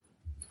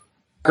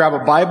Grab a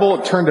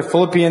Bible, turn to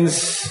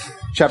Philippians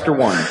chapter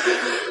 1.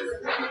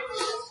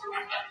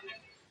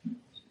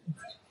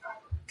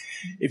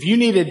 If you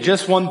needed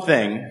just one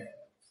thing,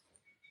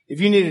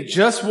 if you needed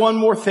just one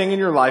more thing in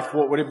your life,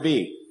 what would it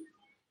be?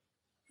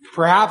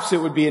 Perhaps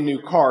it would be a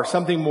new car,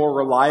 something more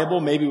reliable,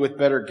 maybe with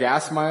better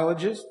gas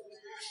mileages.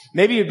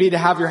 Maybe it'd be to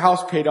have your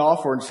house paid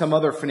off or some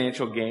other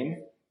financial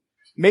gain.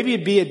 Maybe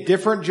it'd be a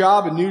different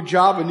job,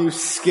 a new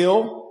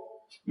skill.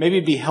 Maybe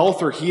it'd be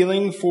health or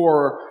healing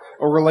for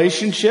a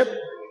relationship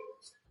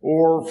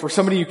or for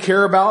somebody you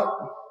care about.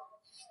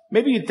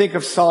 Maybe you'd think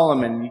of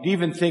Solomon. You'd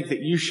even think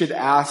that you should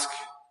ask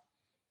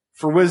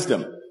for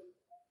wisdom.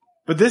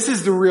 But this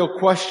is the real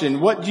question.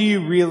 What do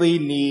you really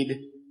need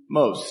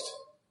most?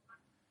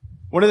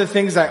 One of the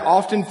things I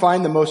often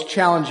find the most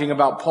challenging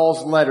about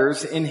Paul's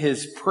letters in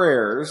his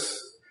prayers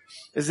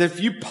is if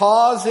you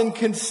pause and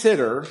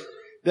consider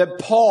that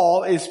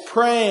Paul is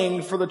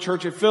praying for the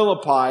church at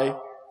Philippi,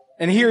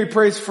 and here he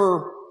prays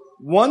for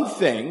one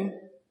thing,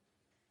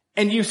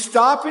 and you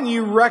stop and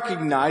you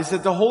recognize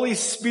that the Holy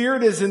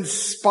Spirit is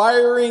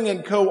inspiring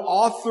and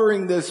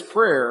co-authoring this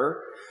prayer,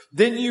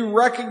 then you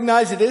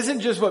recognize it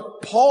isn't just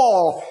what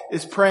Paul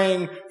is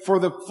praying for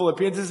the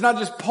Philippians. It's not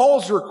just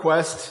Paul's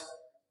request.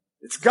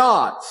 It's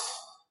God's.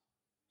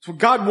 It's what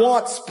God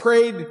wants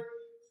prayed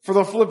for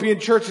the Philippian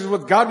church is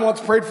what God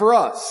wants prayed for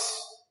us.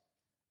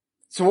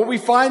 So what we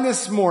find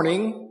this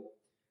morning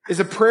is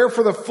a prayer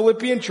for the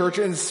Philippian church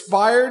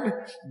inspired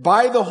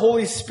by the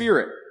Holy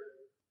Spirit.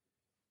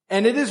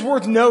 And it is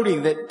worth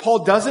noting that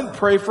Paul doesn't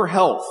pray for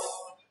health.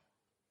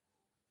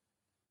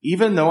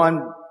 Even though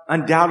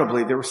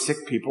undoubtedly there were sick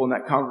people in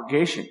that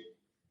congregation.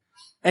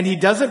 And he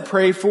doesn't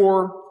pray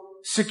for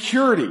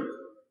security.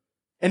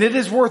 And it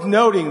is worth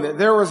noting that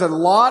there was a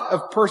lot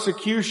of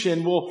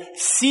persecution. We'll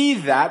see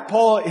that.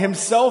 Paul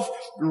himself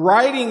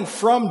writing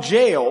from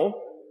jail,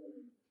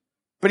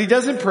 but he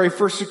doesn't pray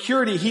for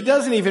security. He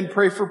doesn't even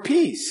pray for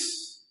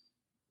peace.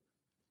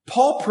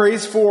 Paul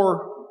prays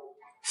for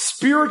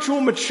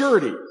spiritual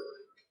maturity.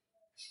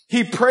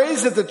 He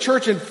prays that the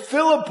church in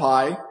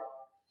Philippi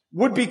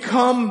would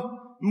become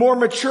more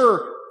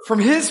mature. From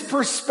his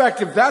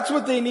perspective, that's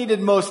what they needed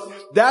most.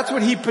 That's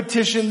what he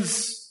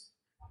petitions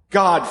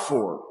God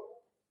for.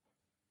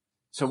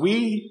 So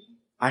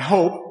I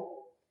hope,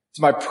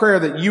 it's my prayer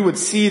that you would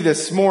see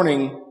this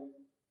morning,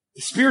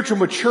 spiritual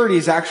maturity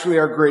is actually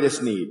our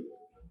greatest need.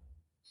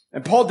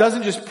 And Paul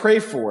doesn't just pray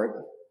for it.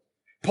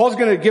 Paul's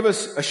going to give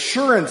us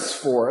assurance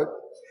for it.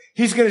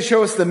 He's going to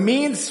show us the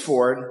means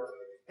for it.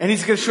 And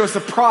he's going to show us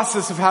the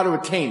process of how to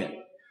attain it.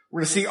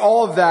 We're going to see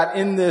all of that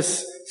in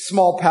this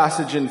small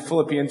passage in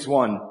Philippians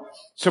 1.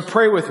 So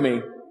pray with me,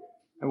 and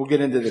we'll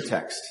get into the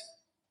text.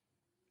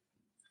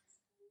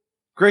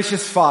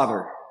 Gracious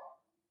Father,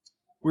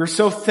 we're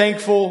so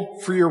thankful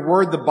for your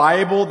word, the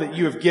Bible, that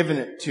you have given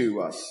it to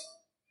us.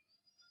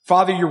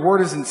 Father, your word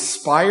is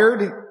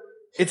inspired,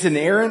 it's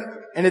inerrant,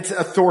 and it's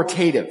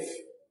authoritative.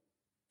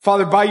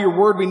 Father, by your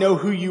word we know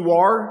who you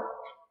are,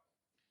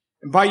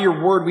 and by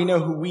your word we know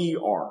who we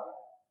are.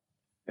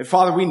 And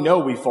Father, we know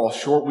we fall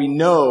short. We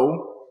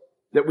know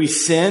that we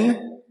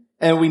sin,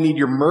 and we need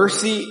your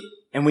mercy,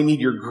 and we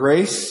need your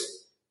grace.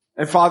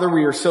 And Father,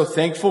 we are so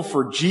thankful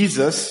for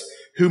Jesus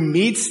who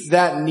meets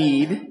that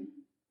need,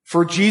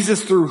 for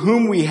Jesus through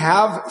whom we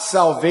have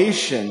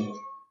salvation,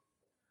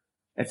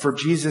 and for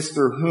Jesus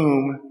through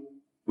whom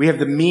we have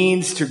the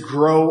means to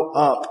grow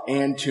up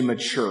and to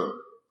mature.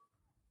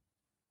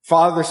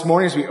 Father, this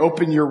morning as we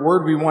open your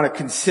word, we want to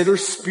consider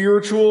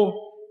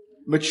spiritual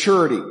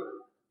maturity.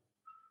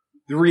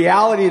 The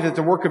reality that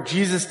the work of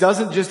Jesus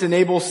doesn't just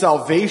enable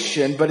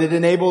salvation, but it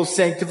enables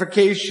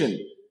sanctification.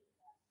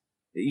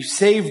 That you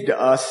saved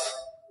us,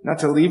 not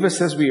to leave us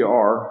as we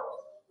are,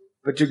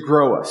 but to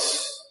grow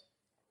us.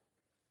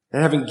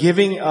 That having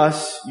given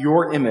us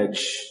your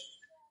image,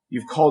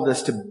 you've called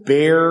us to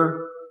bear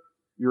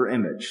your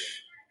image.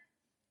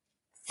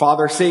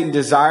 Father, Satan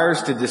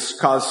desires to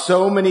cause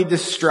so many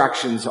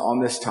distractions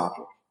on this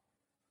topic.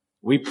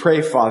 We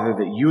pray, Father,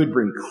 that you would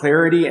bring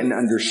clarity and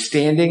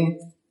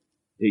understanding,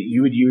 that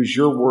you would use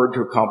your word to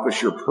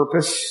accomplish your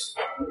purpose.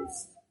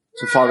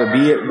 So, Father,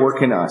 be at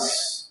work in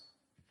us.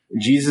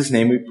 In Jesus'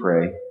 name we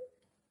pray.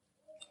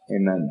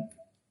 Amen.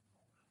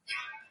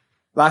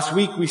 Last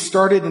week we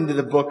started into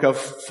the book of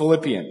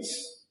Philippians.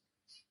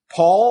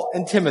 Paul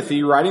and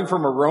Timothy writing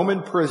from a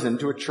Roman prison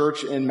to a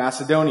church in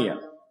Macedonia.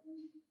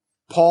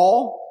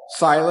 Paul,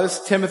 Silas,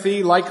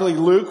 Timothy, likely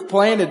Luke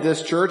planted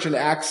this church in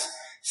Acts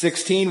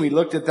 16. We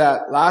looked at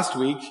that last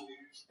week.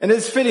 And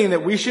it's fitting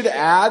that we should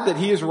add that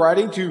he is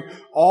writing to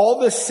all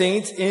the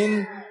saints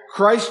in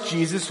Christ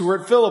Jesus who are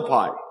at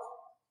Philippi.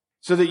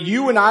 So that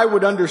you and I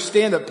would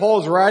understand that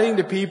Paul is writing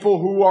to people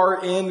who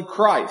are in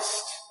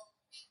Christ.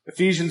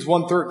 Ephesians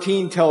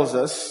 1:13 tells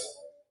us,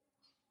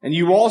 and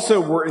you also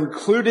were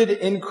included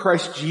in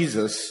Christ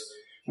Jesus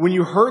when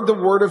you heard the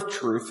word of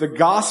truth, the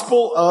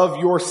gospel of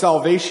your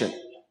salvation.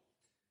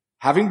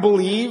 Having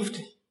believed,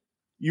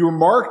 you were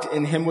marked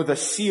in him with a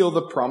seal,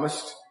 the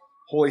promised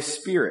Holy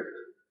Spirit.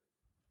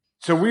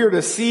 So we are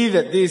to see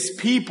that these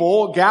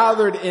people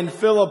gathered in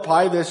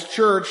Philippi, this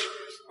church,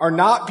 are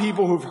not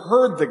people who've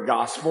heard the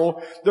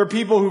gospel. They're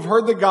people who've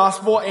heard the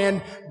gospel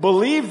and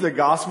believe the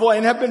gospel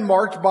and have been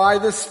marked by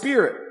the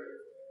Spirit.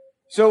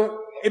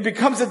 So it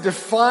becomes a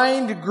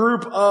defined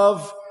group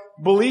of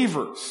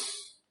believers.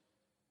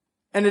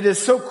 And it is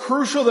so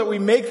crucial that we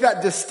make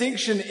that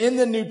distinction in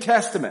the New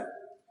Testament.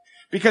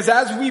 Because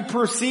as we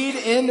proceed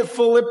in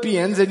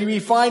Philippians and we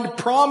find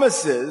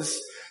promises,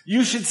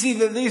 you should see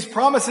that these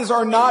promises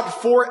are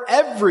not for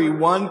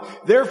everyone,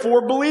 they're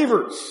for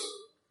believers.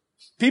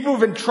 People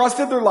who've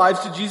entrusted their lives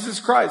to Jesus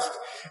Christ.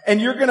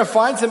 And you're going to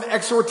find some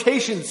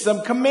exhortations,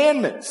 some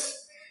commandments.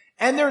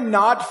 And they're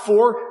not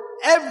for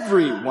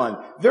everyone.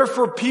 They're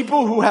for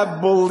people who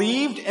have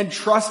believed and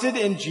trusted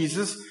in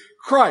Jesus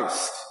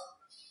Christ.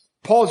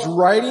 Paul's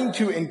writing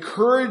to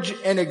encourage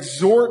and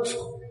exhort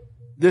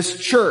this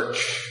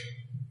church,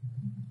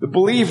 the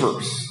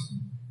believers.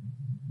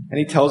 And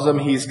he tells them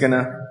he's going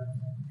to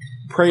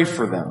pray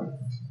for them.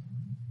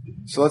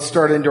 So let's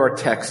start into our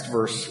text,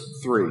 verse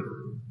 3.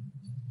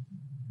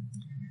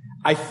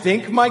 I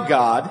thank my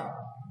God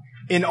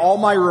in all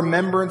my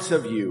remembrance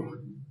of you,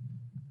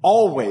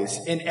 always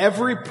in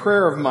every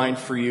prayer of mine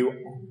for you,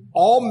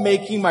 all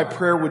making my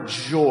prayer with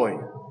joy,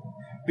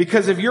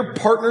 because of your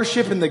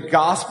partnership in the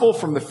gospel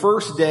from the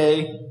first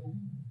day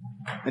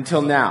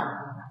until now.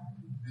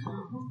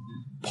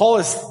 Paul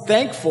is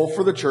thankful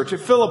for the church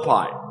at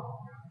Philippi.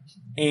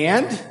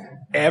 And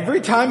every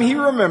time he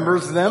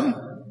remembers them,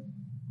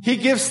 he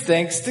gives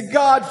thanks to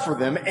God for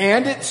them,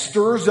 and it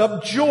stirs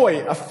up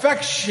joy,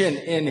 affection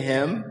in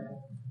him,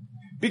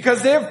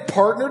 because they have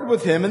partnered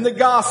with him in the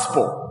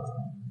gospel.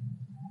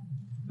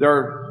 There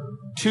are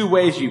two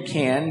ways you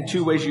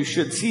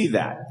should see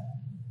that.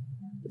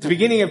 At the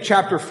beginning of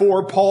chapter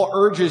 4, Paul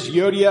urges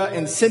Euodia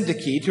and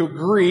Syntyche to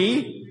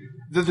agree,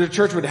 that the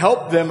church would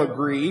help them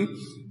agree,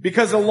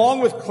 because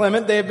along with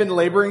Clement, they have been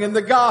laboring in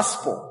the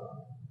gospel.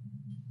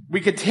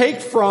 We could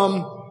take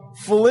from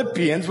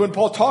Philippians, when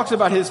Paul talks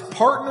about his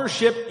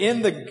partnership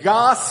in the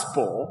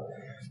gospel,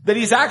 that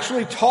he's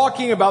actually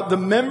talking about the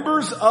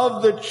members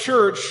of the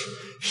church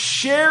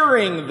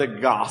sharing the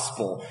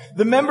gospel,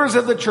 the members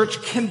of the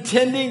church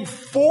contending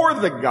for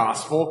the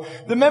gospel,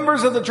 the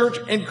members of the church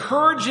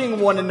encouraging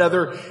one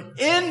another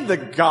in the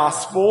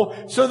gospel,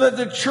 so that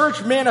the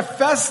church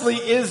manifestly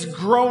is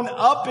grown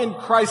up in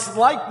Christ's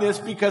likeness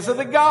because of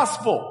the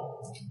gospel.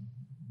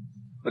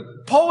 But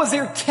Paul was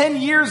there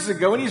 10 years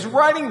ago, and he's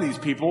writing these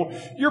people,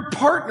 you're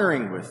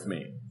partnering with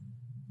me.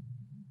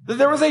 That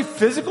there was a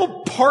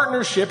physical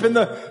partnership in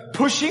the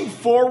pushing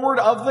forward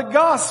of the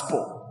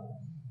gospel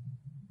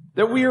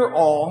that we are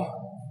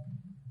all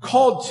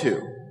called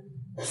to.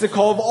 It's the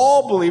call of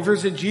all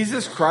believers in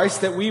Jesus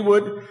Christ that we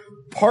would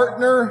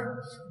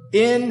partner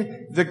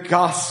in the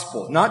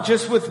gospel, not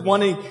just with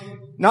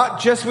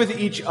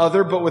each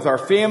other, but with our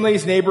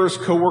families, neighbors,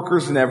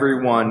 coworkers, and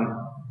everyone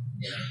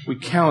we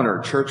counter.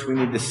 Church, we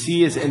need to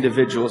see as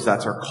individuals,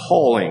 that's our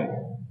calling.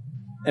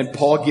 And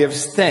Paul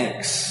gives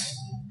thanks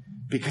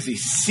because he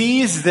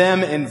sees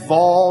them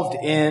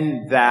involved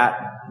in that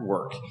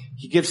work.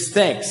 He gives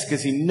thanks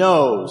because he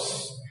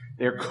knows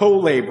they're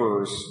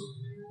co-laborers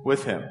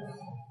with him.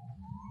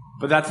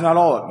 But that's not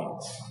all it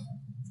means.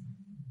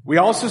 We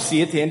also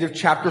see at the end of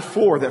chapter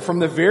 4 that from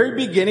the very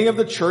beginning of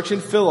the church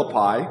in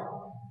Philippi,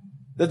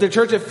 that the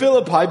church at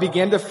Philippi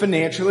began to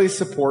financially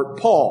support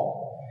Paul,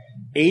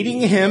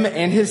 aiding him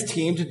and his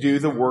team to do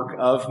the work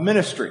of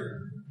ministry.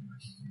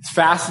 It's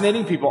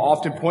fascinating. People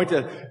often point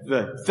to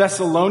the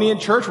Thessalonian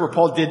church where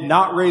Paul did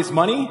not raise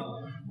money.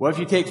 Well, if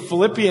you take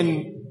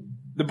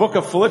the book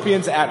of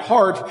Philippians at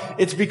heart,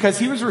 it's because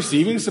he was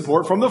receiving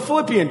support from the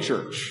Philippian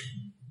church.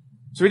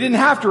 So he didn't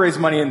have to raise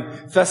money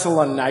in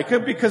Thessalonica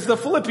because the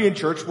Philippian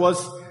church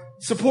was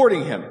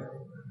supporting him.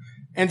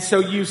 And so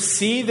you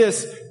see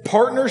this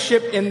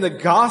partnership in the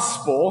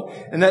gospel,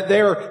 and that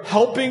they are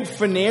helping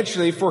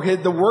financially for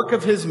the work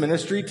of his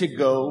ministry to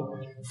go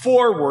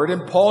forward.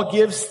 And Paul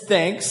gives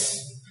thanks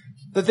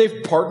that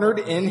they've partnered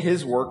in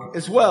his work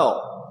as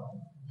well.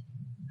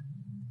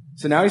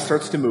 So now he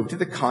starts to move to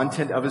the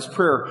content of his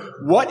prayer.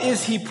 What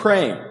is he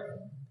praying?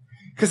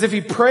 Because if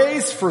he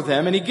prays for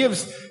them and he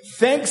gives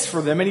thanks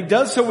for them and he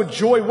does so with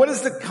joy, what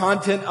is the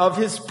content of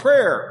his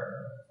prayer?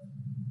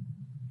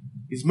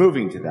 He's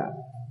moving to that.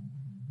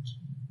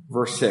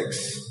 Verse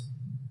 6.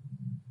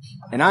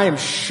 And I am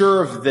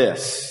sure of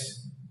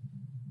this,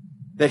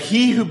 that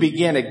he who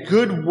began a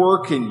good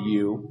work in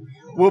you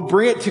will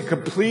bring it to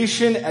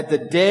completion at the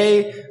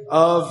day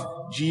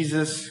of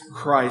Jesus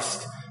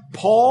Christ.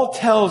 Paul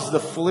tells the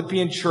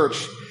Philippian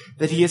church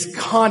that he is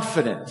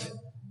confident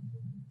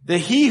that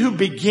he who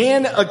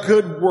began a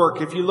good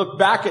work, if you look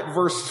back at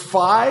verse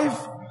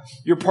 5,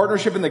 your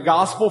partnership in the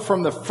gospel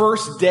from the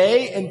first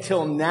day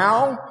until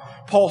now,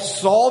 Paul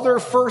saw their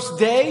first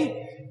day.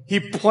 He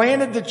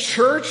planted the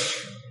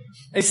church.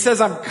 He says,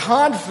 I'm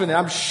confident,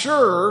 I'm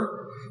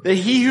sure that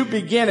he who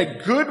began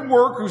a good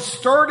work, who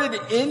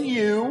started in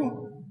you,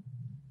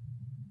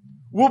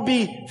 will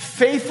be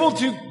faithful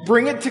to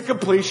bring it to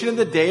completion in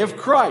the day of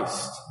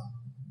Christ.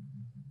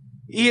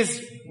 He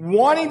is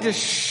wanting to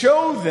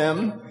show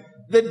them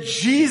that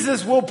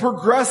Jesus will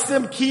progress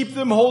them, keep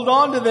them, hold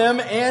on to them,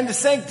 and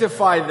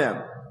sanctify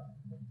them.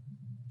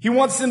 He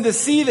wants them to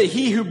see that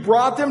he who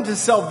brought them to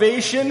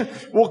salvation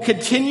will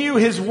continue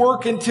his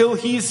work until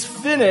he's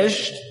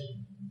finished.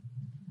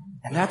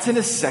 And that's in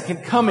his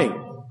second coming.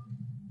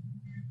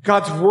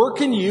 God's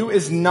work in you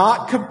is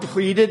not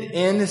completed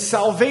in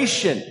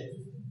salvation.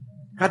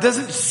 God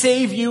doesn't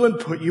save you and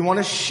put you on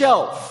a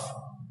shelf.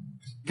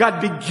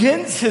 God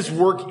begins his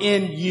work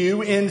in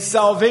you in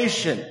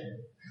salvation,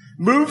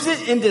 moves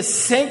it into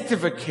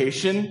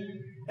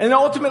sanctification, and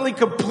ultimately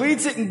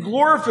completes it in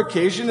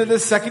glorification in the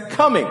second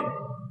coming. I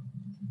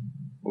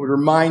would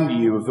remind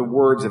you of the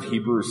words of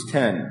Hebrews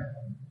 10.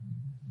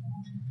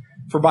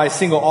 For by a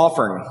single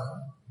offering,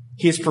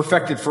 he has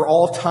perfected for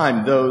all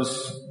time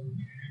those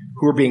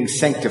who are being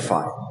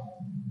sanctified.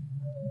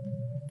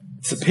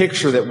 It's a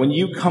picture that when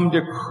you come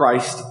to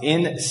Christ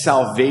in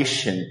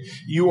salvation,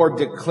 you are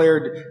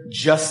declared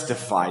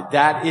justified.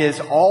 That is,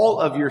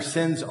 all of your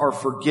sins are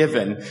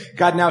forgiven.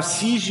 God now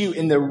sees you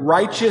in the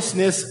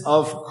righteousness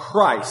of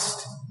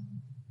Christ.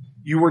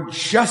 You are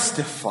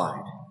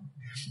justified.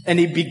 And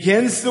he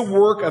begins the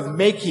work of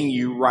making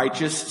you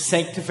righteous,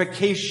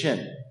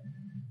 sanctification.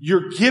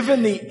 You're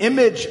given the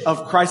image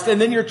of Christ,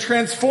 and then you're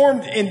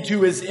transformed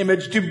into his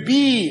image to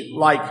be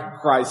like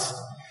Christ.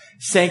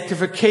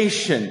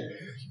 Sanctification.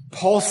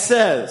 Paul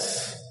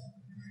says,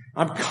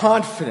 I'm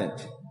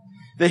confident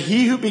that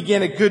he who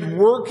began a good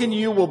work in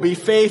you will be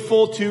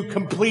faithful to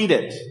complete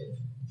it.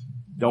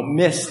 Don't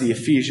miss the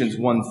Ephesians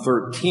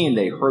 1:13.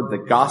 They heard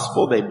the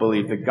gospel. They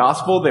believed the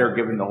gospel. They were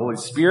given the Holy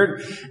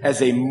Spirit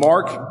as a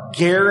mark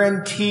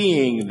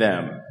guaranteeing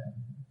them.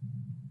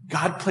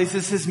 God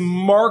places his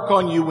mark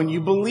on you when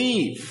you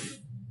believe.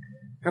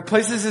 God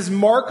places his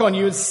mark on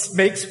you and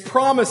makes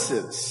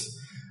promises.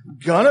 I'm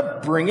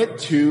gonna bring it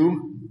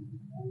to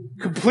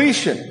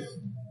completion.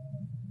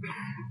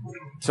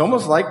 It's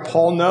almost like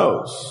Paul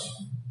knows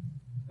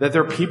that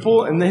there are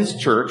people in his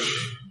church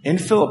in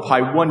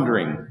Philippi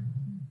wondering,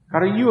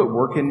 God, are you at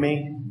work in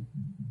me?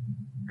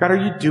 God, are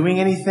you doing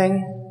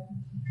anything?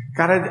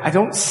 God, I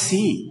don't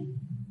see.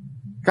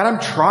 God, I'm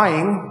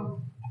trying,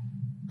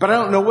 but I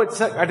don't know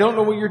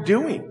what you're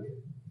doing.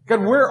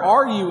 God, where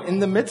are you in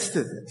the midst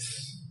of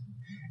this?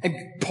 And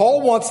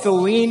Paul wants to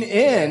lean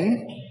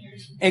in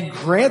and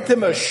grant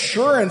them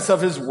assurance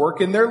of his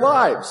work in their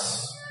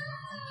lives.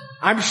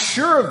 I'm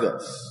sure of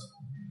this.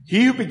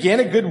 He who began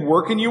a good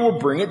work in you will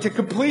bring it to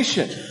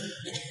completion.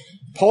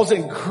 Paul's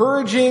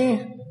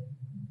encouraging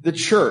the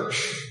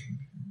church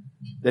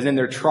that in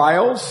their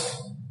trials,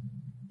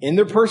 in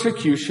their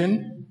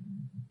persecution,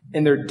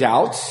 in their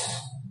doubts,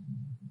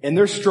 in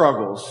their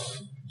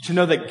struggles, to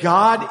know that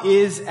God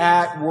is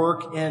at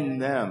work in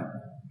them.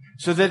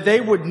 So that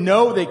they would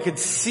know, they could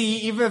see,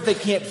 even if they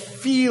can't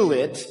feel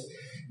it,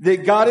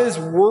 that God is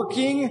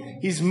working,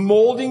 he's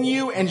molding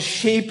you and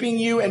shaping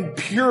you and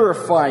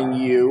purifying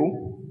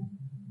you.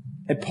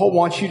 And Paul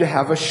wants you to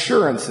have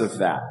assurance of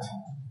that.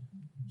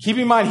 Keep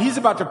in mind, he's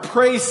about to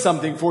pray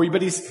something for you,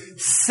 but he's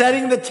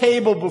setting the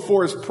table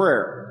before his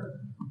prayer.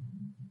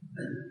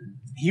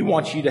 He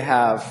wants you to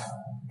have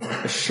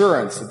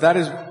assurance that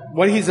is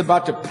what he's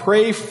about to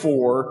pray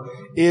for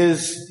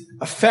is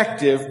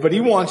effective, but he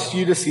wants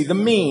you to see the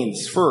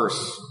means first.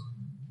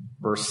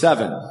 Verse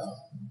 7.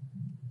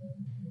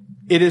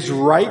 It is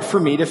right for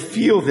me to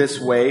feel this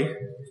way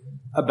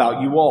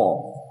about you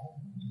all,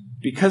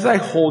 because I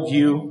hold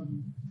you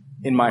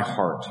in my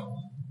heart.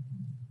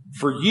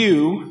 For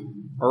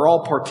you are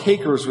all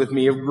partakers with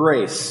me of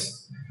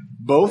grace,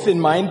 both in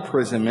my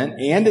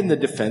imprisonment and in the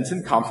defense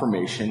and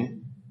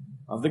confirmation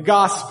of the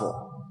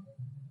gospel.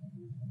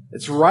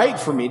 It's right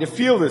for me to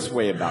feel this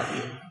way about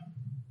you.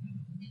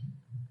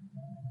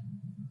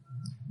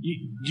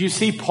 Do you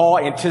see Paul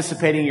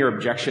anticipating your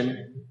objection?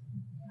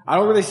 I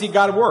don't really see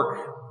God at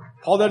work.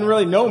 Paul doesn't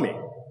really know me.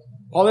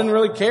 Paul doesn't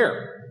really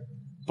care.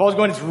 Paul's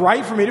going, it's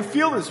right for me to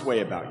feel this way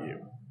about you.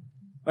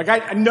 Like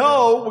I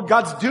know what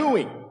God's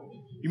doing.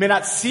 You may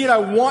not see it. I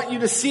want you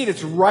to see it.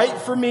 It's right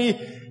for me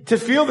to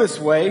feel this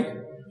way.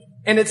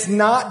 And it's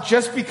not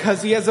just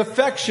because he has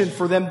affection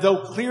for them,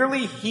 though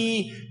clearly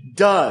he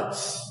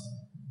does.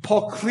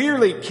 Paul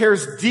clearly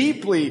cares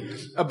deeply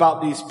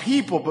about these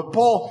people, but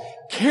Paul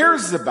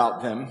cares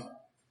about them.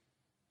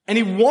 And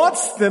he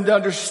wants them to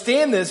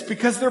understand this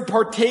because they're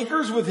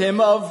partakers with him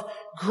of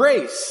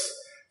grace.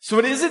 So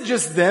it isn't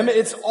just them,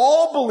 it's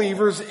all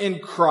believers in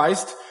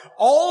Christ,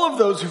 all of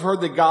those who've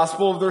heard the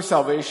gospel of their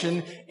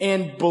salvation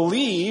and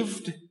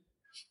believed.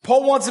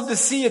 Paul wants them to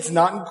see it's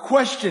not in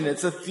question,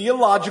 it's a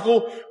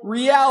theological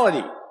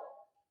reality.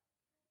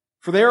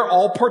 For they are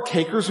all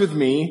partakers with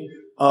me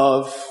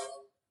of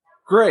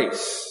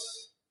grace.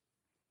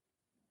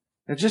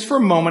 Now just for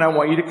a moment, I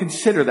want you to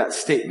consider that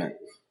statement.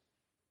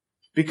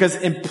 Because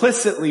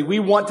implicitly, we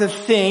want to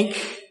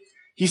think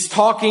he's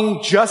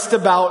talking just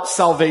about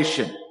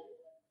salvation.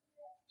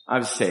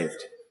 I'm saved.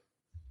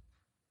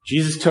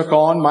 Jesus took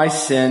on my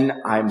sin.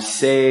 I'm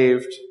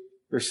saved.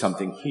 There's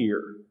something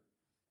here.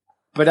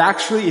 But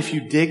actually, if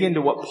you dig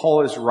into what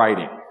Paul is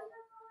writing,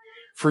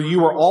 for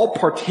you are all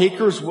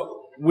partakers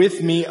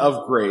with me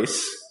of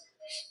grace,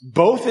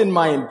 both in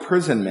my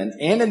imprisonment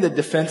and in the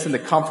defense and the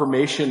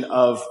confirmation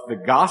of the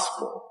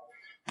gospel.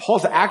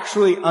 Paul's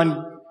actually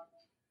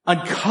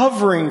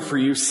uncovering for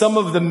you some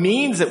of the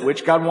means at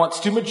which God wants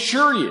to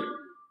mature you.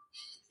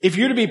 If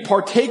you're to be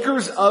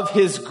partakers of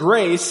his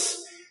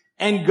grace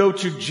and go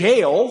to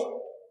jail,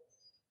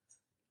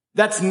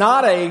 that's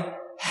not a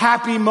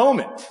happy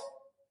moment.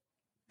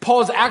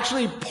 Paul is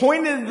actually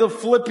pointing the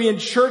Philippian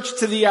church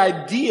to the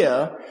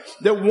idea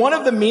that one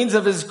of the means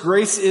of his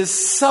grace is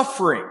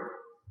suffering.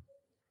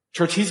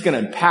 Church, he's going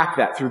to unpack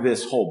that through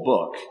this whole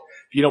book.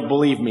 If you don't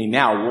believe me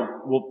now,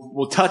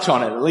 we'll touch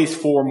on it at least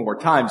 4 more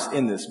times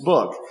in this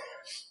book.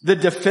 The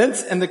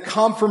defense and the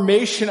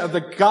confirmation of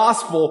the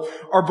gospel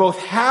are both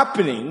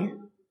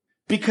happening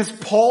because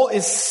Paul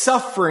is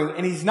suffering,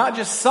 and he's not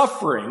just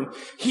suffering,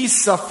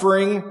 he's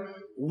suffering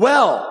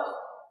well.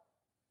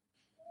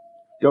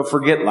 Don't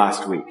forget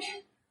last week.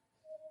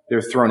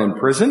 They're thrown in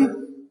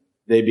prison.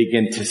 They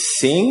begin to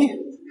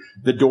sing.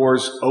 The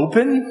doors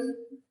open.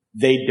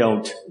 They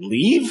don't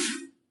leave.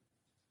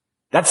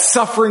 That's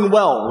suffering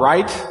well,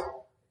 right?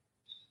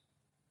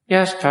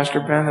 Yes,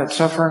 Pastor Ben, that's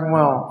suffering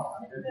well.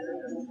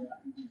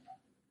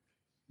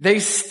 They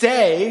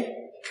stay.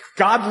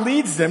 God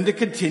leads them to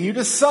continue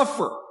to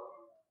suffer.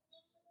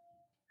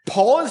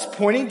 Paul is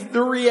pointing to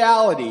the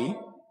reality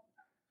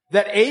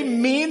that a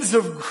means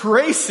of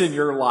grace in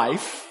your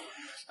life,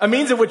 a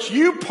means in which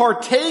you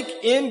partake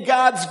in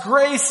God's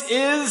grace,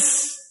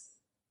 is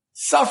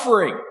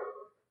suffering.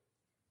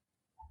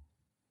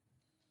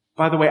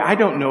 By the way, I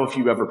don't know if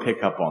you ever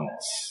pick up on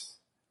this,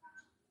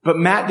 but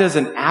Matt does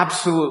an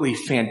absolutely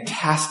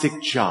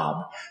fantastic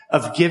job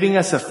of giving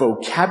us a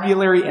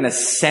vocabulary and a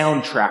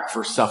soundtrack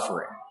for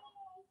suffering,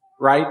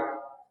 right?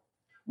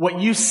 What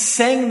you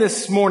sang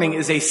this morning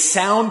is a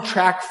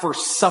soundtrack for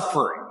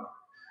suffering.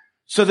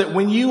 So that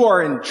when you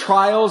are in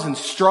trials and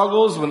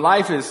struggles, when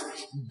life is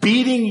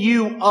beating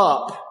you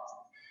up,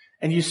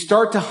 and you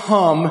start to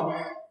hum,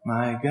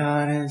 my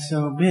God is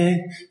so big,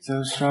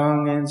 so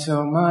strong, and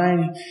so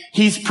mighty.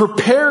 He's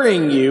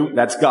preparing you.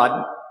 That's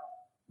God,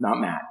 not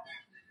Matt.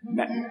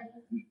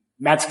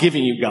 Matt's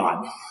giving you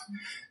God.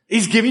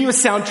 He's giving you a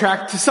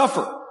soundtrack to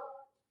suffer.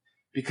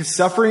 Because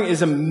suffering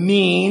is a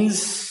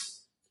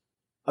means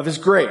of his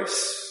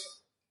grace.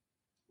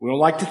 We don't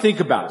like to think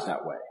about it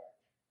that way.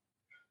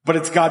 But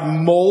it's God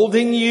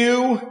molding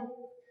you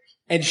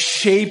and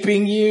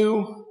shaping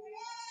you.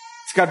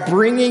 It's God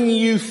bringing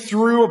you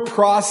through a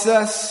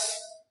process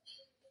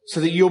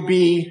so that you'll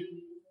be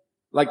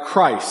like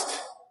Christ.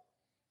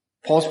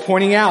 Paul's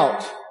pointing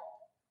out,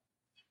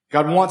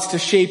 God wants to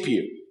shape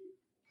you.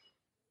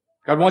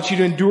 God wants you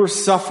to endure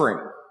suffering.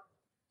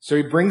 So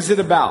he brings it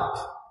about.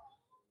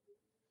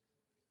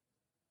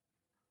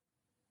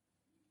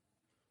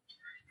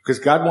 Because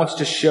God wants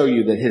to show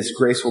you that his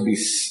grace will be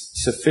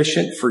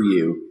sufficient for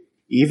you,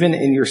 even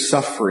in your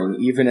suffering,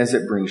 even as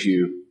it brings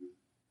you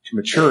to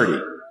maturity.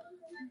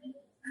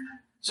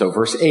 So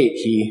verse 8,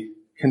 he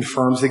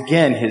confirms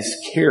again his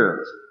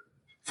care.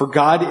 For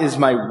God is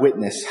my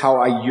witness, how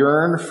I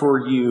yearn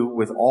for you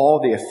with all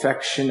the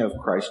affection of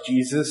Christ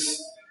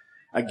Jesus.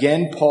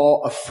 Again,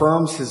 Paul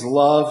affirms his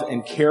love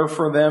and care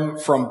for them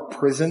from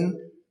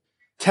prison,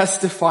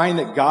 testifying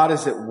that God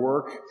is at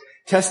work,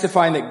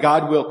 testifying that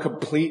God will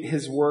complete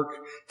his work,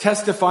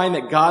 testifying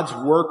that God's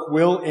work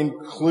will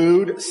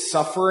include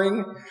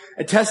suffering,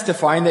 and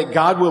testifying that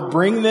God will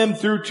bring them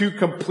through to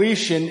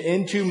completion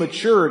into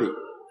maturity.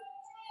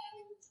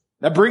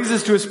 That brings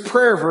us to his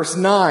prayer, verse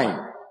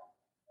 9.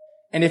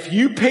 And if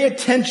you pay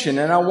attention,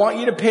 and I want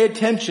you to pay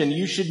attention,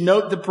 you should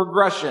note the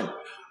progression.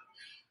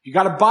 If you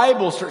got a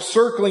Bible, start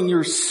circling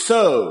your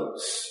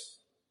so's,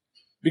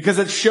 because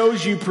it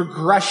shows you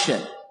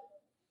progression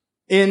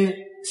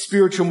in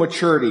spiritual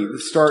maturity.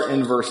 Let's start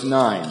in verse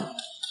 9.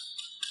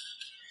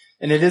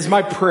 And it is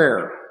my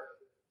prayer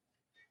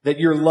that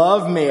your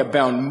love may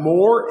abound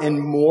more and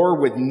more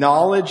with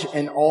knowledge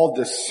and all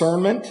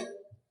discernment,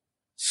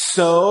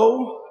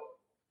 so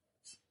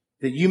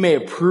that you may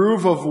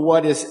approve of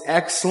what is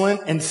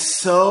excellent, and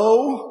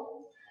so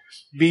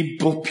be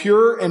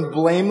pure and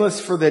blameless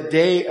for the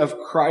day of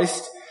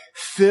Christ,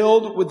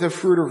 filled with the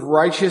fruit of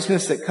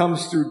righteousness that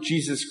comes through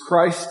Jesus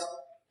Christ,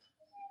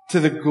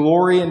 to the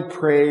glory and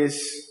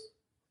praise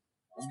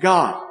of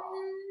God.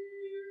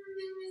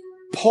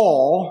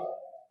 Paul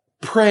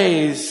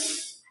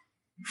prays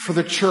for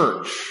the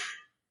church,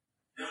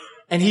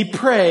 and he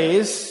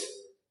prays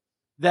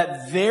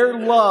that their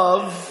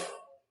love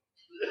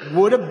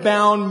would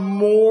abound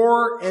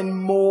more and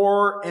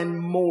more and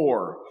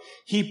more.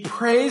 He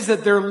prays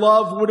that their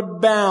love would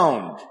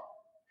abound,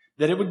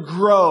 that it would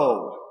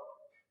grow,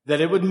 that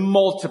it would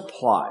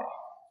multiply.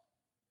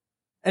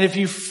 And if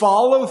you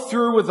follow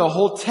through with the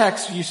whole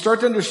text, you start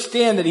to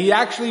understand that he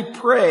actually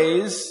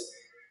prays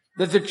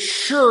that the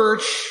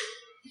church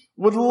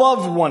would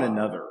love one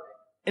another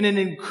in an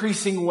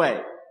increasing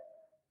way.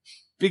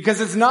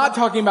 Because it's not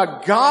talking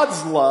about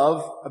God's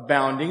love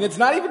abounding. It's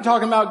not even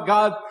talking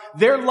about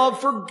their love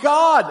for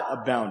God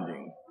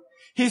abounding.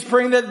 He's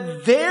praying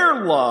that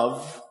their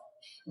love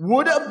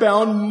would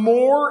abound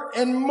more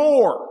and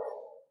more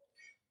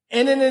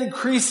in an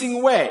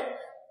increasing way.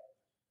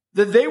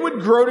 That they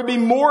would grow to be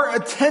more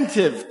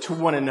attentive to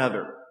one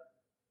another.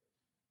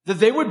 That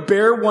they would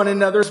bear one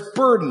another's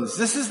burdens.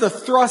 This is the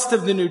thrust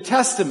of the New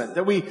Testament,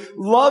 that we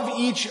love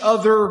each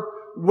other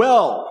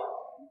well.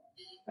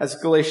 As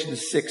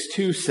Galatians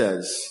 6:2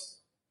 says,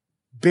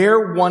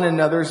 bear one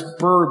another's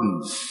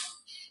burdens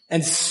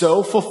and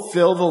so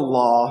fulfill the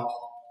law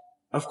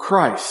of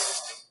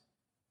Christ.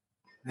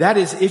 That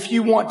is, if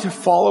you want to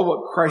follow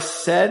what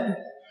Christ said,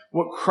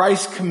 what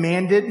Christ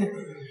commanded,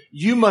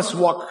 you must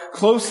walk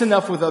close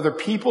enough with other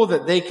people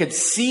that they could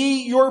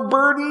see your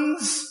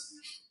burdens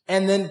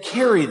and then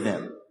carry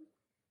them.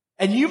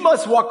 And you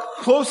must walk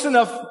close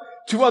enough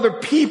to other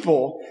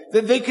people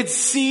that they could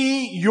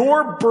see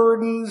your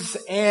burdens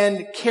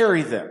and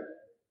carry them.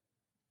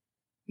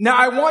 Now,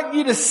 I want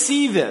you to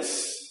see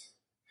this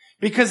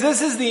because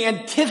this is the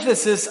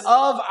antithesis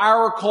of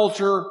our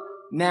culture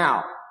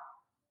now.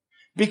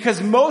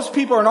 Because most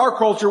people in our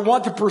culture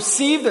want to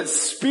perceive that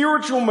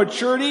spiritual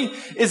maturity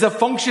is a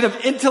function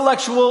of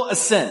intellectual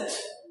assent.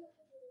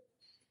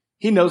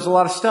 He knows a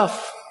lot of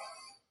stuff.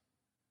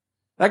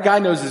 That guy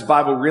knows his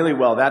Bible really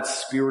well.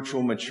 That's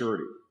spiritual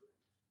maturity.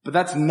 But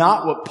that's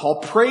not what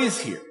Paul prays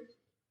here.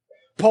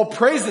 Paul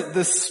prays that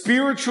the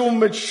spiritual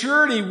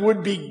maturity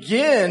would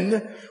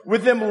begin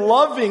with them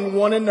loving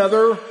one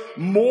another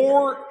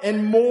more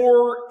and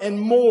more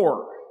and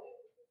more,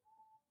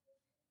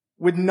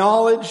 with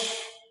knowledge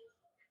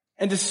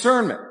and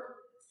discernment.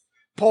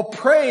 Paul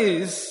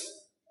prays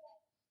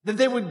that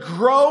they would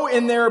grow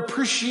in their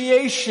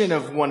appreciation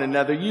of one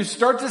another. You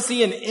start to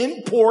see an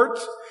import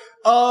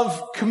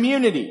of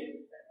community.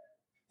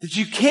 That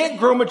you can't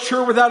grow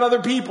mature without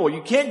other people.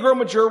 You can't grow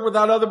mature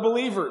without other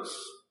believers.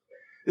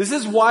 This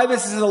is why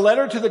this is a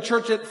letter to the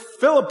church at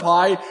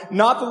Philippi,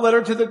 not the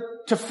letter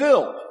to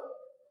Phil.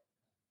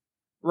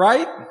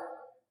 Right?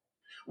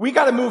 We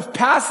got to move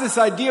past this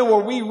idea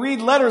where we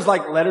read letters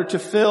like letter to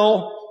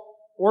Phil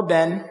or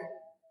Ben.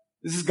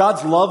 This is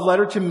God's love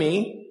letter to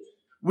me.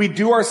 We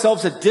do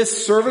ourselves a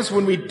disservice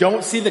when we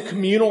don't see the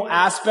communal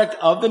aspect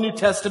of the New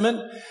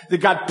Testament, that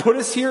God put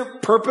us here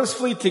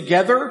purposefully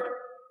together.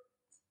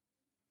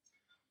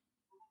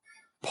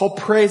 Paul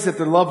prays that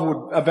their love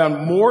would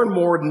abound more and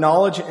more with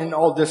knowledge and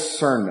all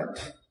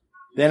discernment.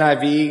 The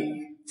NIV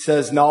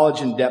says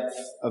knowledge and depth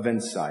of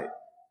insight.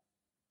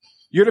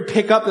 You're to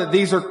pick up that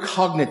these are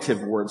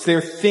cognitive words.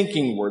 They're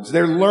thinking words.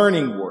 They're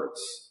learning words.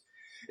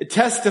 It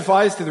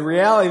testifies to the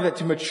reality that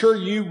to mature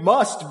you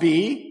must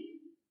be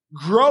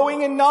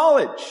growing in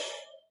knowledge.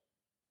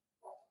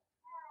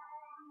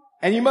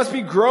 And you must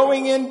be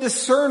growing in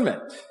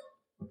discernment.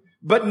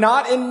 But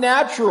not in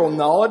natural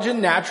knowledge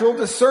and natural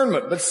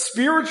discernment, but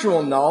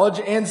spiritual knowledge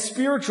and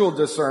spiritual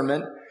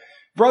discernment.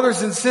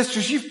 Brothers and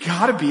sisters, you've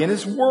got to be in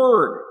His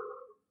Word.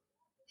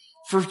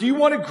 For if you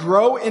want to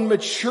grow in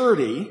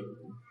maturity,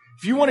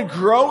 if you want to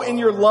grow in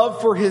your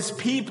love for His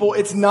people,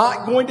 it's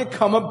not going to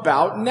come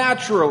about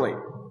naturally.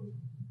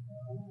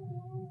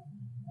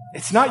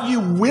 It's not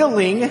you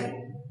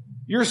willing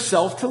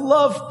yourself to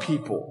love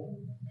people.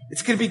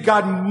 It's going to be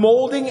God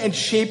molding and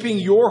shaping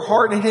your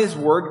heart in His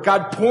Word,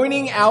 God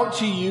pointing out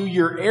to you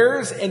your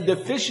errors and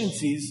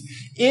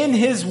deficiencies in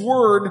His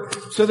Word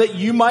so that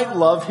you might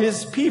love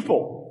His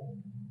people.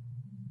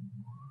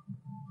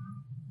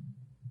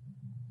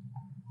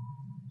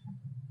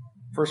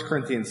 1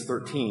 Corinthians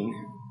 13.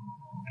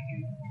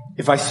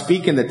 If I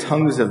speak in the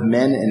tongues of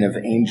men and of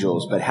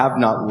angels, but have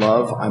not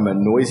love, I'm a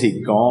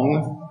noisy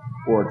gong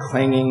or a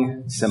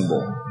clanging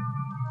cymbal.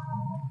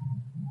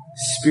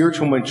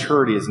 Spiritual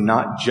maturity is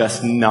not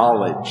just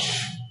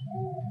knowledge.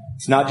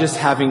 It's not just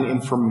having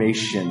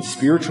information.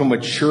 Spiritual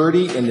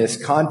maturity in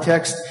this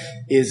context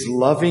is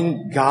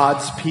loving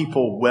God's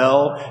people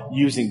well,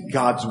 using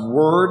God's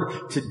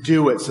Word to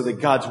do it so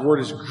that God's Word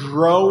is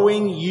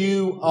growing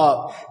you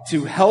up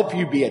to help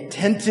you be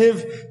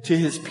attentive to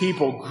His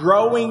people,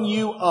 growing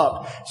you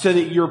up so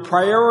that your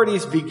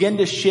priorities begin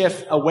to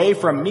shift away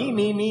from me,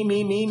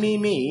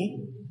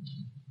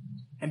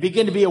 and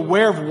begin to be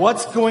aware of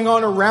what's going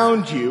on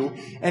around you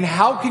and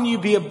how can you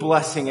be a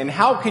blessing and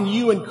how can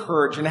you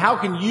encourage and how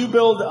can you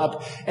build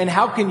up and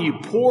how can you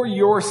pour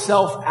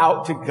yourself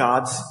out to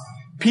God's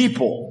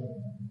people.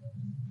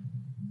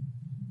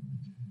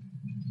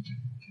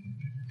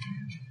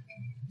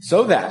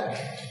 So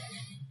that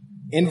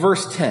in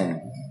verse 10,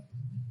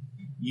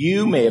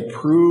 you may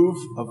approve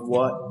of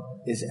what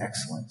is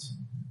excellent.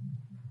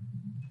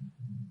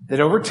 That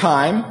over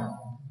time,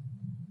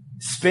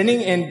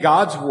 spending in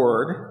God's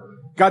Word,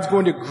 God's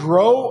going to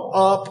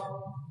grow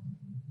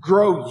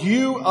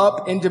you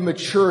up into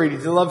maturity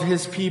to love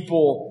His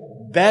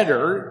people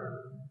better.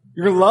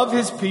 You're going to love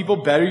His people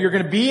better. You're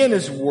going to be in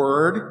His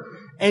Word,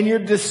 and your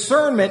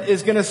discernment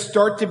is going to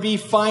start to be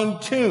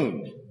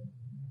fine-tuned.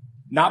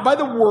 Not by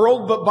the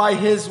world, but by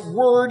His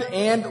Word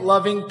and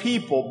loving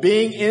people.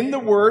 Being in the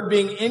Word,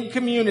 being in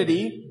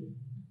community,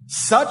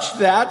 such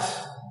that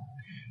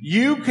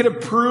you could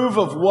approve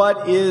of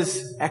what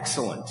is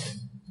excellent.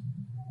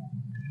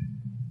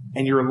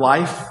 and your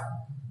life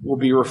will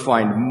be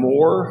refined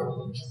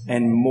more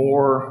and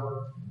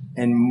more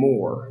and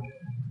more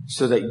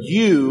so that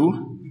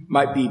you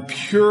might be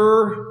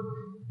pure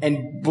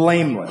and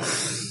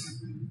blameless.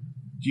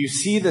 Do you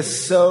see the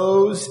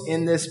sows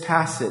in this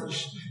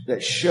passage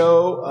that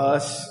show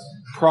us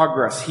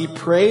progress? He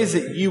prays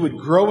that you would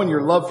grow in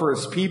your love for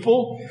his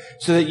people,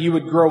 so that you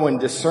would grow in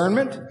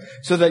discernment,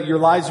 so that your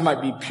lives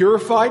might be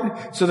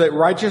purified, so that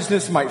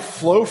righteousness might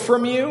flow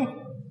from you,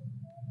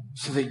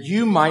 so that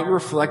you might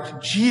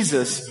reflect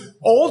Jesus.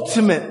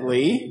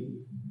 Ultimately,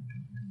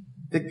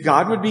 that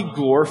God would be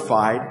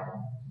glorified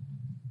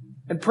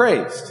and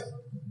praised.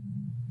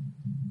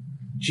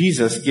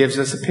 Jesus gives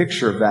us a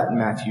picture of that in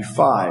Matthew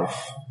 5.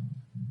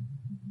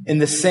 In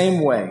the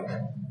same way,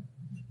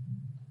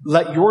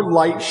 let your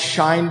light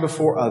shine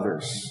before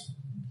others,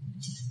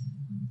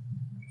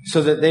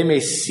 so that they may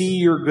see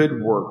your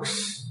good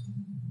works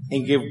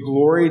and give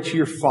glory to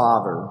your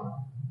Father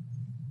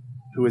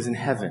who is in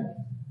heaven.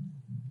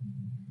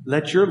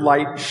 Let your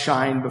light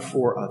shine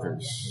before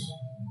others.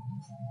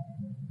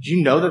 Do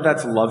you know that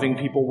that's loving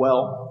people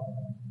well?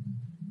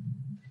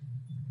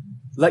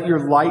 Let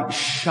your light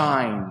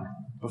shine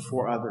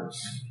before others.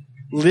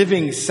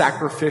 Living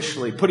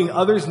sacrificially, putting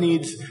others'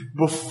 needs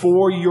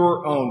before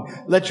your own.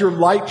 Let your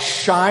light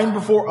shine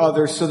before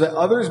others so that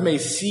others may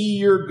see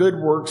your good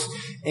works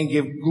and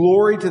give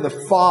glory to the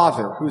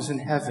Father who's in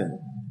heaven.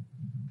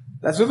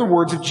 Those are the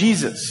words of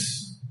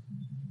Jesus.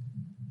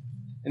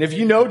 And if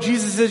you know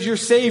Jesus is your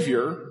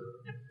Savior,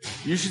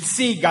 you should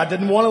see God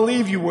didn't want to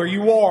leave you where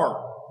you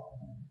are.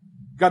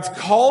 God's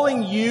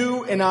calling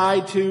you and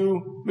I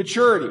to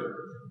maturity.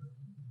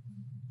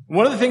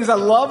 One of the things I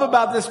love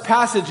about this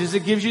passage is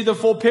it gives you the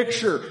full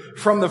picture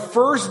from the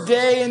first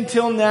day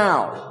until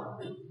now.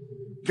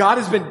 God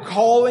has been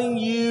calling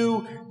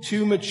you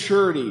to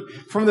maturity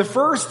from the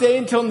first day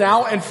until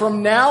now, and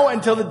from now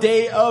until the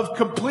day of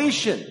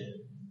completion.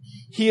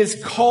 He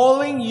is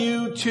calling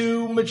you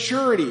to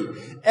maturity.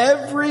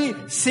 Every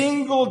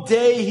single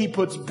day he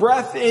puts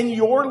breath in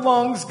your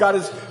lungs. God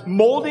is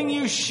molding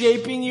you,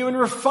 shaping you, and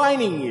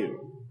refining you.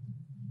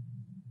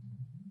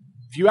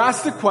 If you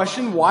ask the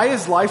question, why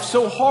is life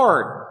so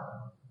hard?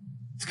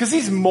 It's because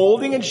he's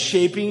molding and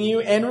shaping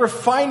you and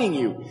refining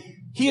you.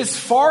 He is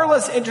far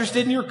less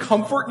interested in your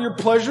comfort and your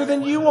pleasure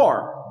than you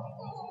are.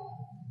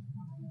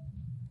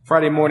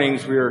 Friday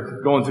mornings, we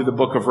are going through the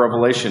book of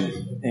Revelation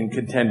in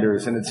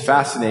Contenders, and it's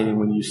fascinating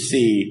when you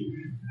see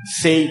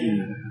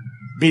Satan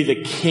be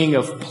the king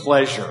of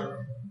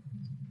pleasure.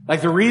 Like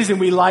the reason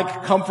we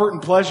like comfort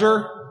and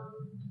pleasure,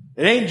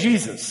 it ain't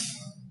Jesus.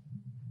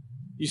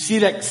 You see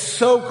that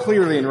so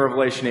clearly in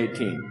Revelation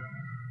 18.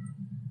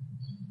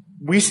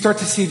 We start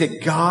to see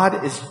that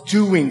God is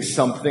doing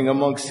something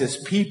amongst his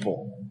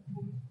people.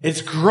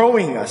 It's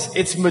growing us.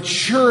 It's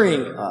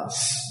maturing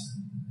us.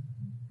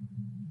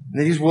 And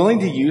that he's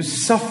willing to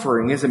use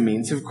suffering as a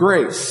means of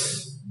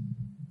grace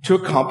to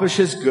accomplish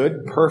his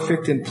good,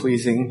 perfect, and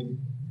pleasing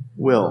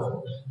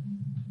will.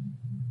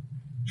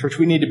 Church,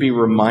 we need to be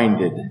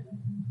reminded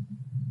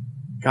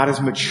God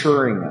is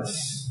maturing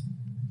us.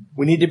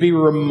 We need to be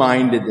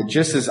reminded that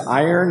just as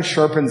iron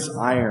sharpens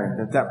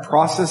iron, that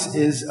process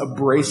is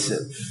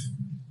abrasive.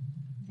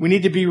 We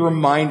need to be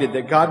reminded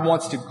that God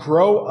wants to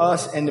grow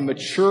us and to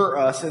mature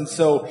us. And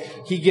so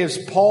he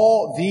gives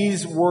Paul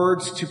these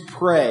words to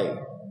pray.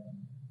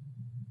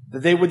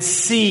 That they would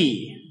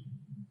see,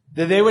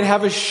 that they would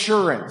have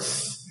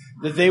assurance,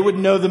 that they would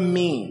know the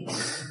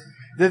means,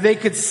 that they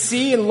could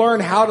see and learn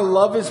how to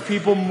love his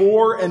people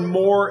more and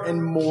more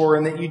and more,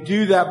 and that you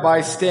do that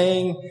by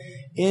staying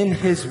in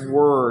his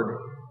word.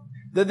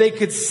 That they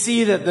could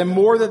see that the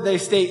more that they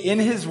stay in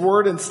his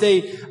word and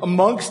stay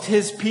amongst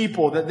his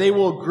people, that they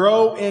will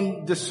grow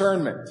in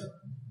discernment.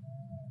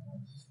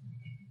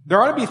 There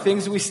ought to be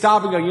things that we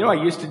stop and go, you know,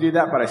 I used to do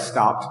that, but I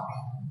stopped.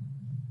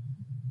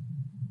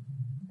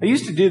 I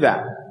used to do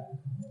that.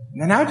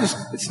 And now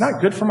it's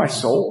not good for my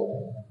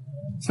soul.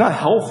 It's not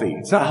healthy.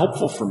 It's not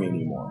helpful for me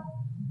anymore.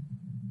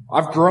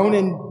 I've grown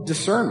in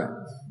discernment.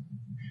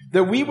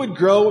 That we would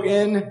grow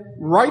in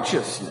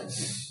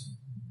righteousness.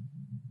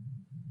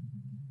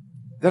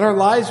 That our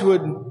lives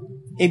would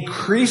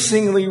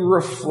increasingly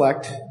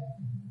reflect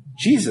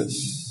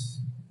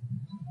Jesus.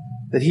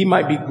 That he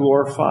might be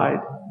glorified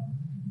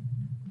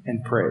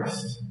and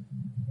praised.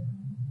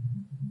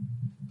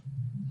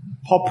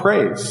 Paul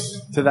prays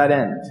to that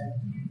end,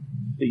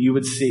 that you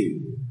would see.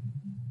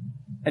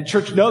 And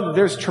church, know that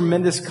there's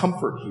tremendous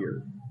comfort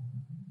here.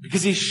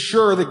 Because he's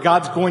sure that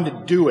God's going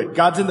to do it.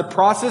 God's in the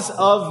process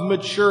of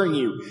maturing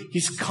you.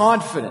 He's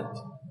confident.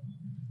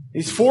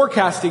 He's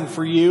forecasting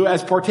for you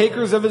as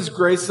partakers of his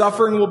grace.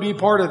 Suffering will be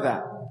part of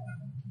that.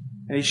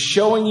 And he's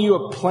showing you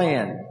a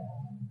plan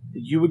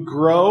that you would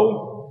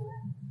grow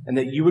and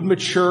that you would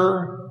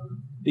mature,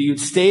 that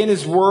you'd stay in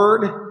his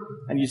word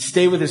and you'd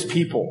stay with his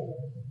people.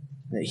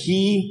 That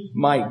he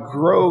might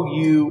grow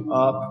you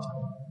up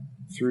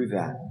through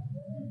that.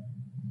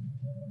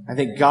 I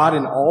thank God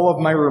in all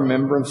of my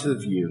remembrance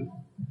of you,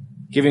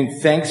 giving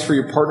thanks for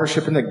your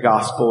partnership in the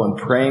gospel and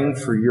praying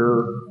for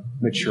your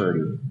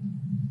maturity.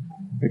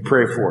 Let me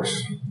pray for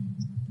us.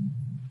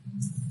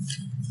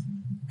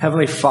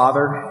 Heavenly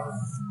Father,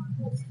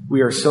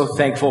 we are so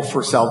thankful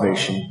for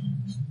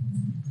salvation.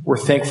 We're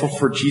thankful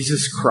for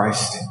Jesus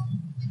Christ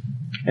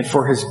and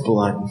for his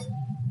blood.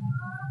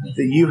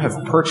 That you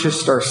have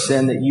purchased our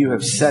sin, that you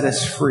have set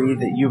us free,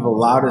 that you've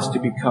allowed us to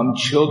become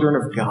children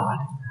of God,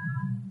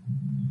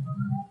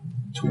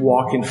 to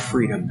walk in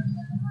freedom.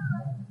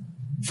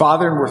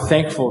 Father, and we're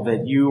thankful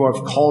that you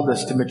have called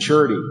us to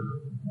maturity.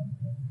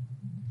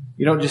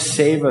 You don't just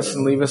save us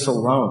and leave us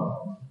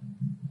alone,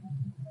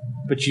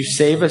 but you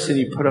save us and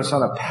you put us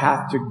on a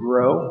path to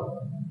grow.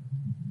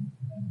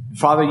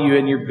 Father, you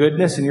in your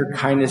goodness and your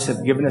kindness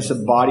have given us a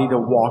body to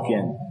walk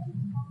in,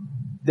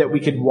 that we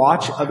could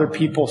watch other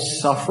people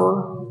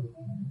suffer,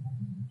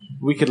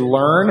 we could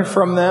learn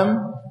from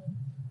them,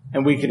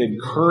 and we could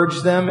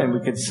encourage them, and we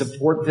could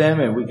support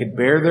them, and we could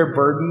bear their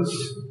burdens,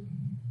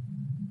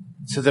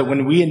 so that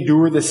when we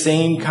endure the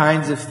same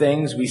kinds of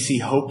things, we see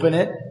hope in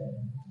it.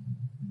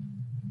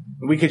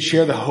 We could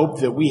share the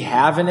hope that we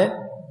have in it.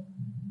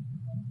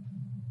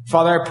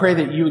 Father, I pray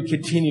that you would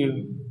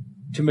continue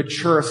to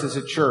mature us as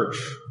a church,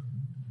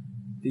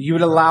 that you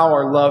would allow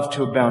our love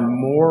to abound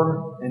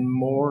more and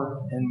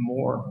more and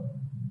more.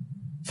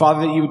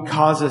 Father, that you would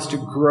cause us to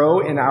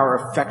grow in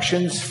our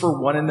affections for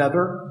one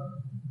another,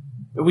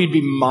 that we'd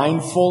be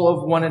mindful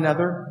of one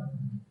another,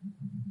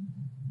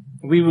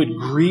 that we would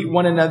greet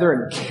one another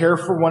and care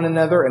for one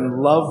another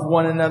and love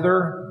one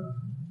another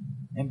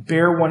and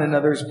bear one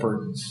another's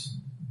burdens.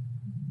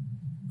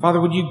 Father,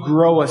 would you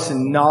grow us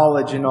in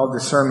knowledge and all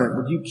discernment?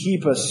 Would you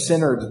keep us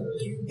centered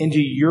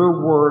into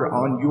your word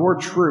on your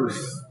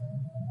truth?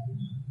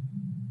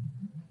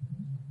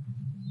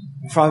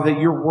 And Father,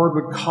 that your word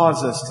would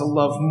cause us to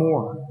love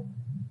more,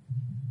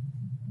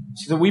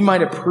 so that we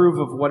might approve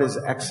of what is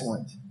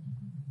excellent.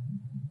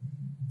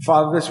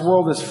 Father, this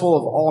world is full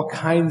of all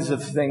kinds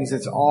of things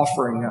it's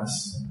offering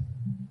us.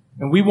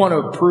 And we want to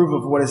approve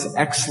of what is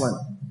excellent,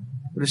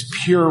 what is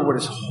pure, what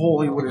is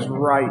holy, what is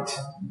right.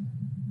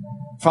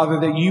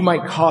 Father, that you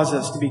might cause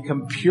us to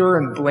become pure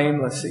and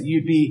blameless, that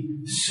you'd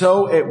be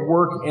so at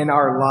work in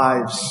our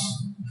lives,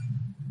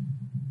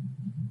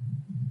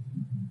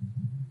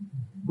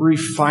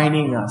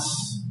 refining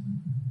us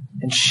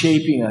and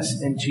shaping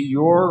us into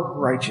your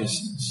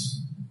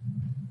righteousness,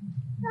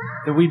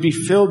 that we'd be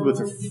filled with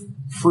the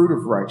fruit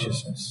of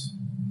righteousness.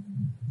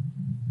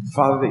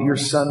 Father, that your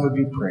Son would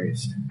be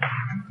praised.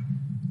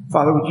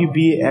 Father, would you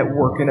be at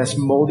work in us,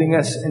 molding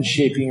us and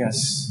shaping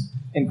us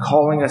and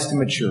calling us to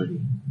maturity.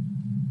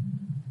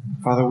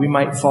 Father, we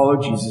might follow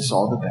Jesus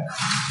all the better.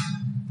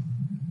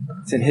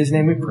 It's in his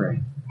name we pray.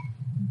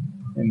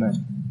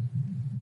 Amen.